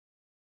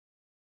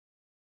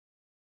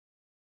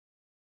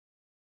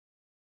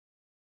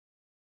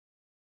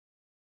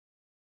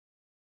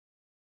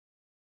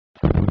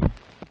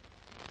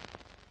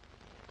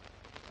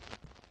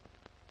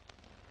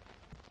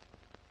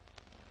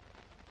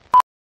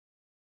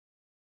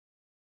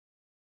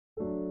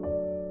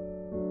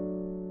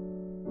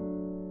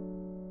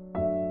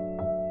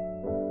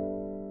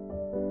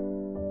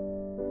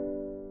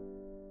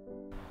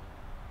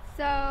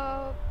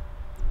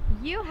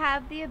you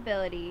have the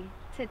ability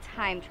to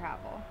time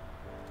travel?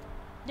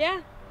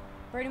 Yeah,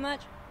 pretty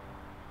much.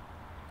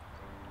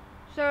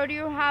 So do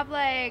you have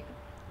like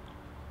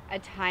a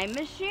time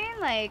machine,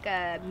 like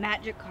a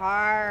magic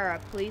car or a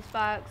police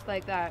box,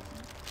 like that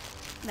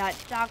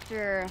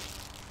doctor?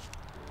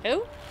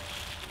 Who?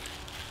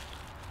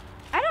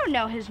 I don't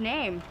know his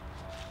name.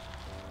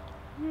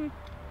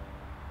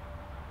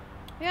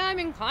 Yeah, I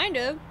mean, kind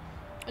of.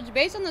 It's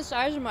based on the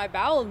size of my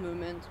bowel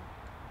movements.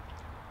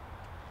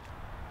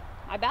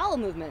 My bowel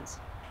movements.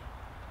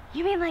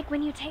 You mean like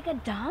when you take a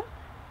dump?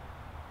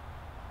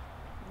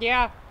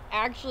 Yeah,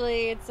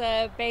 actually, it's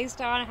based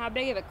on how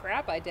big of a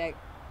crap I take.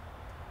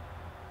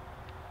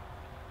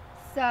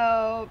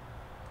 So,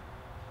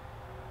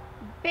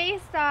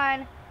 based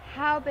on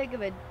how big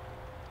of a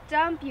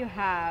dump you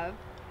have,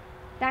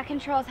 that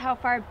controls how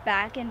far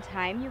back in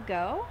time you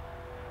go?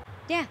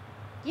 Yeah,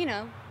 you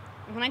know,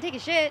 when I take a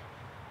shit,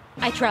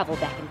 I travel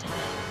back in time.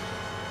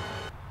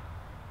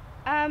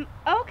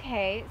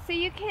 Okay, so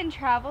you can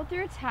travel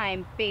through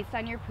time based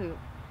on your poop.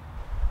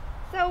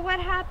 So what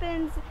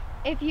happens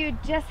if you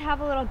just have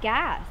a little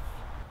gas?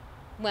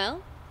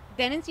 Well,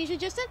 then it's usually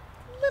just a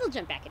little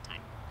jump back in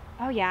time.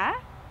 Oh yeah?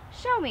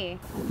 Show me.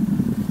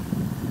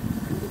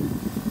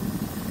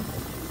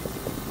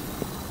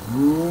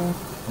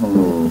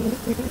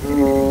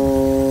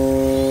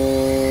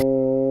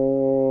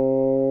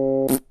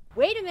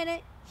 Wait a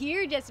minute,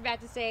 you're just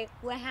about to say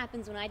what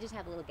happens when I just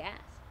have a little gas.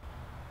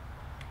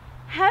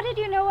 How did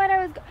you know what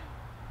I was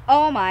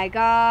Oh my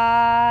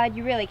god,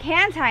 you really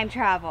can time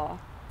travel.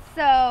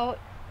 So,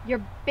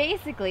 you're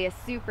basically a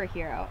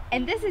superhero,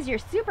 and this is your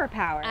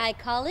superpower. I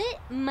call it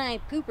my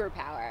pooper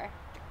power.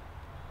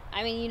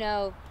 I mean, you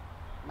know,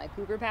 my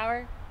pooper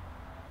power.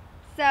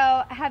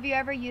 So, have you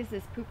ever used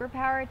this pooper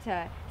power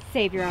to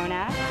save your own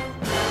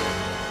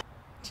ass?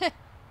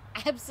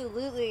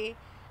 Absolutely.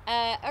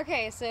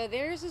 Okay, so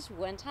there's this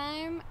one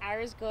time I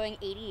was going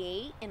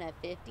 88 in a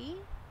 50.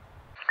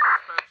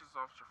 Dispatches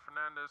Officer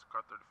Fernandez,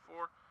 car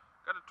 34.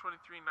 Got a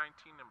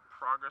 2319 in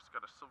progress.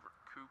 Got a silver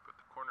coupe at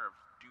the corner of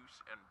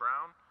Deuce and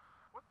Brown.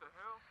 What the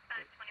hell?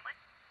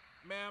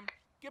 Ma'am,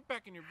 get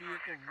back in your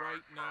vehicle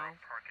right now.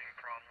 Parking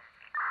problem.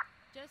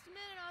 Just a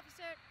minute,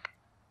 officer.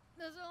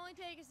 This will only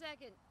take a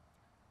second.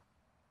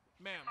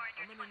 Ma'am,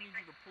 I'm gonna need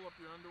you to pull up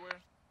your underwear.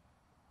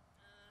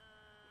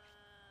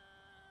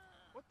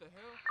 What the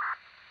hell?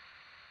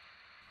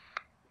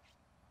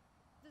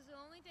 This will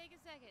only take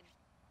a second.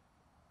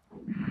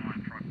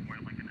 Line truck,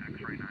 Boy Lincoln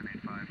X-ray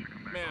 985 should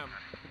come back. Ma'am,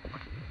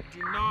 do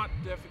not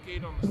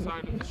defecate on the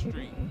side of the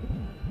street.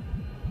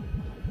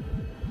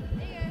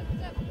 Hey guys,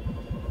 what's up?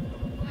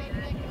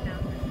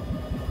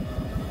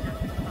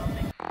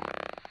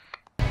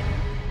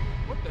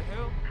 What the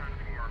hell?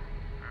 10-4.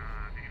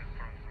 Unit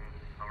thrown some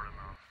lower to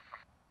mouth.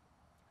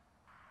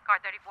 Car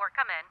 34,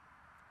 come in.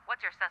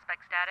 What's your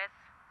suspect status?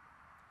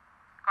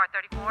 Car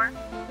 34?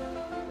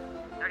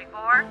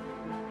 34?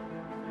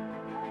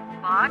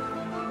 Claude?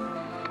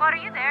 Claude, are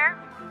you there?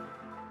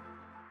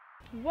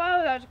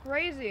 Whoa, that's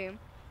crazy.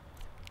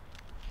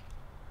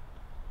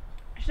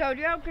 So,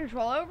 do you have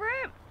control over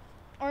it?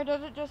 Or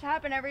does it just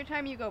happen every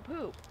time you go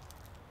poop?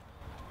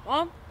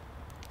 Well,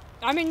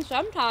 I mean,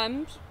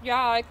 sometimes,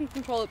 yeah, I can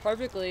control it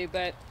perfectly,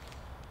 but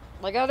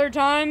like other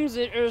times,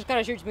 it just kind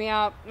of shoots me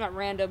out at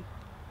random.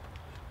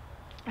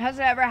 Has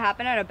it ever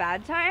happened at a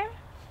bad time?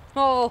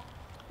 Oh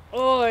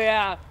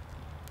yeah.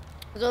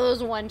 So there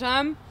was one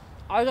time,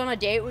 I was on a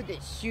date with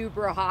this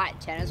super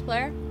hot tennis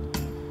player.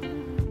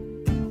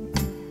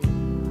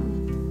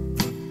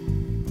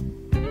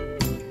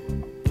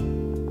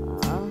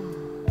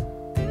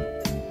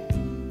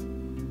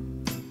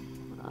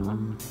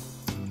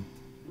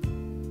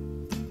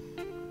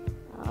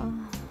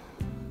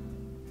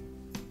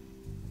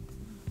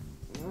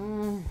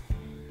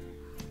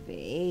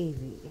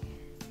 Baby,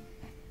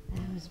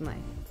 that was my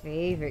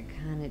favorite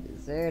kind of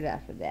dessert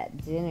after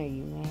that dinner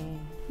you made.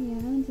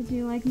 Yeah, did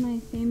you like my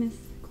famous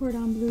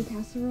cordon bleu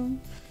casserole?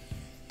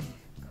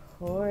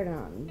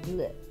 Cordon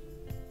bleu.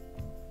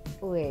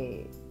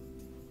 Wait,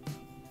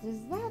 does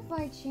that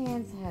by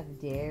chance have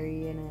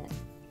dairy in it?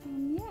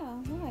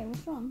 Yeah, why?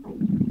 What's wrong?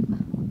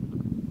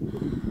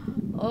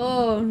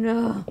 Oh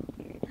no.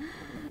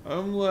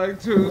 I'm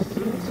lactose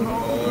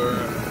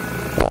intolerant.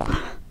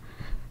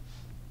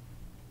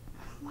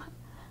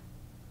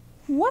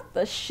 What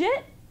the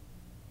shit?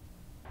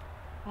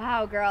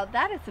 Wow, girl,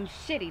 that is some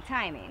shitty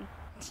timing.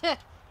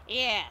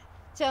 Yeah,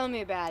 tell me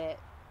about it.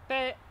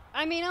 But,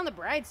 I mean, on the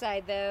bright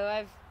side, though,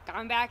 I've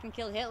gone back and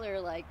killed Hitler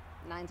like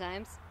 9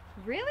 times.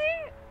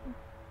 Really?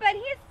 But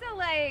he's still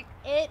like...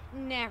 It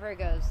never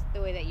goes the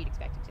way that you'd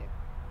expect it to.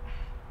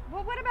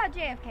 Well, what about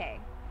JFK?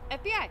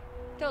 FBI,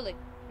 totally.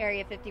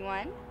 Area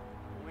 51?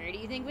 Where do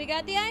you think we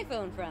got the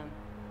iPhone from?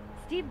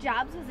 Steve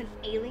Jobs was an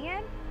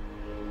alien?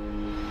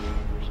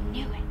 I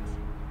knew it.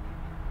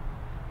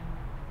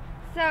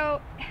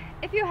 So,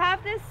 if you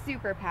have this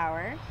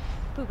superpower...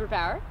 Pooper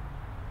power.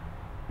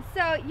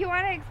 So, you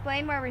want to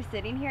explain why we're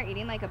sitting here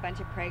eating like a bunch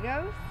of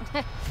Pregos?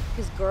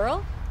 Because,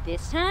 girl,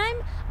 this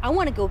time, I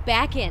want to go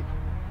back in.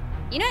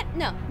 You know what?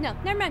 No,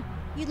 never mind.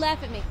 You'd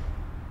laugh at me.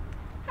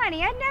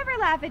 Honey, I'd never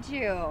laugh at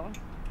you.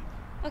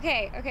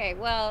 Okay,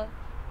 well,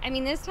 I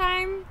mean, this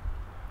time,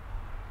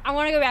 I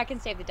want to go back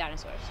and save the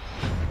dinosaurs.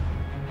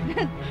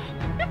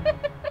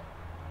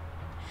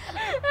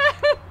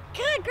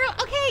 God, girl,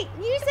 okay,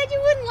 you said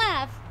you wouldn't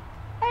laugh.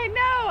 I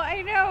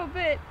know,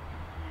 but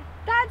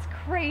that's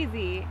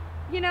crazy.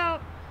 You know,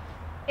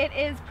 it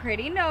is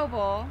pretty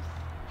noble.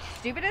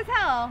 Stupid as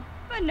hell,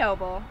 but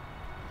noble.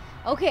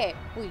 Okay,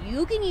 well,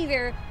 you can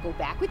either go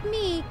back with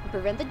me and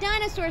prevent the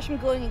dinosaurs from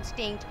going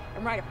extinct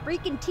and ride a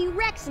freaking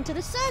T-Rex into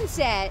the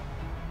sunset,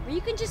 or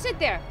you can just sit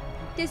there,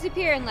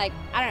 disappear in like,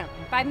 I don't know,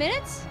 5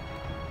 minutes?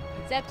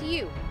 It's up to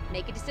you.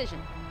 Make a decision.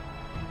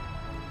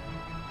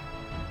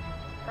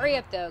 Hurry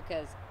up, though,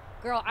 because,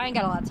 girl, I ain't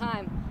got a lot of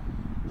time.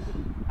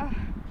 All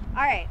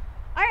right,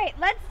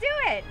 let's do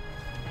it.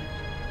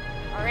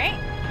 All right?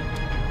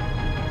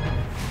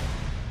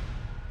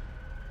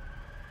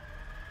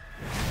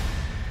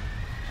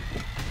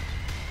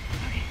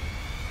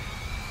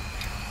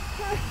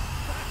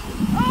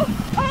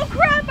 Oh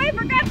crap, I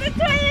forgot the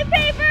toilet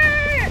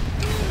paper!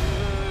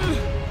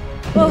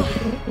 Oh,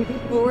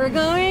 where we're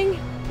going,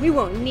 we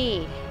won't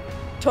need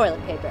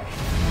toilet paper.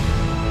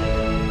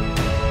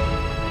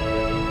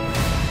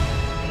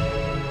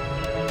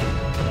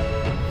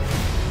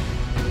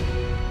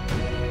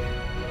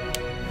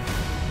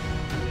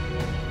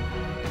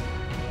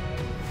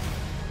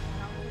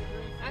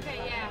 Okay,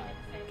 yeah.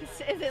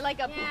 Is it like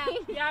a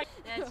blink? Yeah,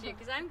 that's you,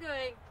 because I'm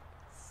going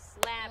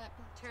slap,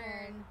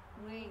 turn,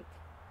 wink.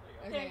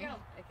 There you go.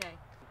 Okay.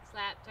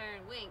 Slap,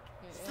 turn, wink.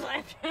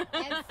 Slap, turn.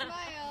 And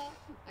smile.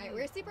 Alright,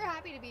 we're super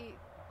happy to be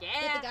with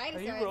Yeah. the dinosaurs.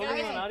 Are you rolling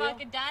Alright. on audio?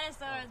 Fucking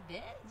dinosaurs,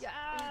 bitch. Yeah.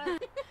 I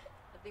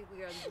think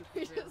we are the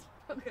You're super just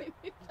fucking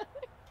me.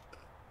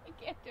 I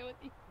can't deal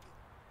with you.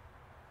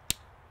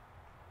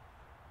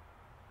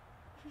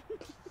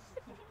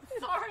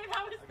 Sorry,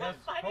 that was That's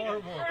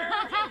horrible.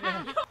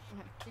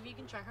 Maybe you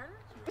can try harder?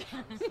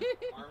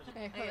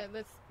 Okay, hold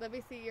on. Let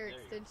me see your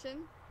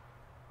extension.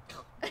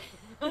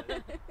 There.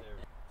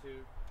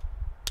 2.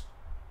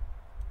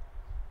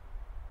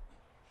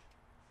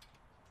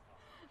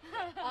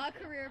 All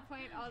career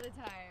point all the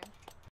time.